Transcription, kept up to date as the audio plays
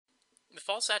The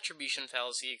false attribution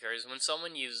fallacy occurs when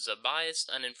someone uses a biased,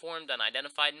 uninformed,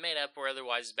 unidentified, made-up, or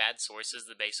otherwise bad source as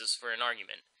the basis for an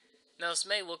argument. Now, this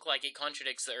may look like it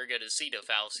contradicts the ergo-decito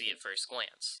fallacy at first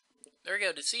glance. The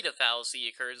ergo-decito fallacy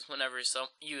occurs whenever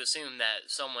you assume that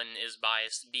someone is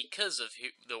biased because of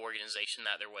the organization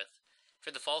that they're with.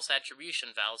 For the false attribution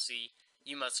fallacy,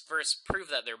 you must first prove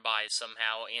that they're biased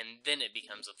somehow, and then it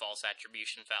becomes a false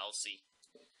attribution fallacy.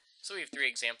 So we have 3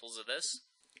 examples of this.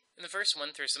 In the first one,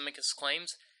 Thrasymachus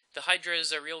claims the Hydra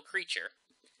is a real creature.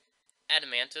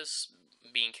 Adeimantus,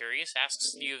 being curious,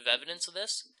 asks, do you have evidence of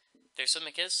this?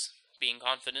 Thrasymachus, being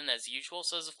confident as usual,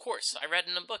 says, of course, I read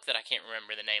in a book that I can't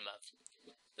remember the name of.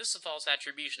 This is a false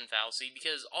attribution fallacy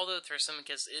because although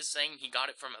Thrasymachus is saying he got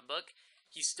it from a book,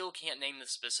 he still can't name the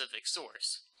specific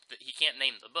source. He can't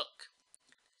name the book.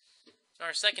 In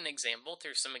our second example,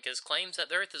 Thrasymachus claims that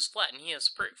the Earth is flat and he has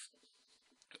proof.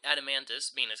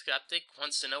 Adeimantus, being a skeptic,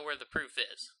 wants to know where the proof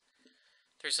is.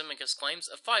 Thrasymachus claims,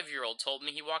 a 5-year-old told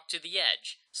me he walked to the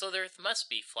edge, so the Earth must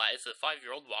be flat if the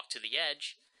 5-year-old walked to the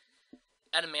edge.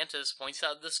 Adeimantus points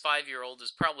out this 5-year-old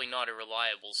is probably not a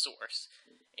reliable source,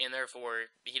 and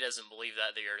therefore he doesn't believe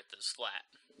that the Earth is flat.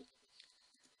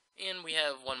 And we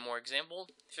have one more example.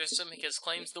 Thrasymachus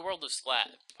claims the world is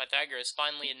flat. Pythagoras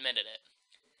finally admitted it.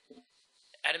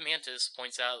 Adeimantus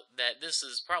points out that this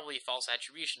is probably a false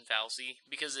attribution fallacy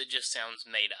because it just sounds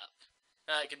made up.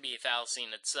 It could be a fallacy in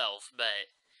itself,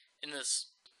 but in this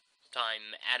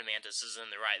time, Adeimantus is in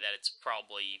the right that it's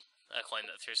probably a claim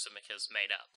that Thrasymachus made up.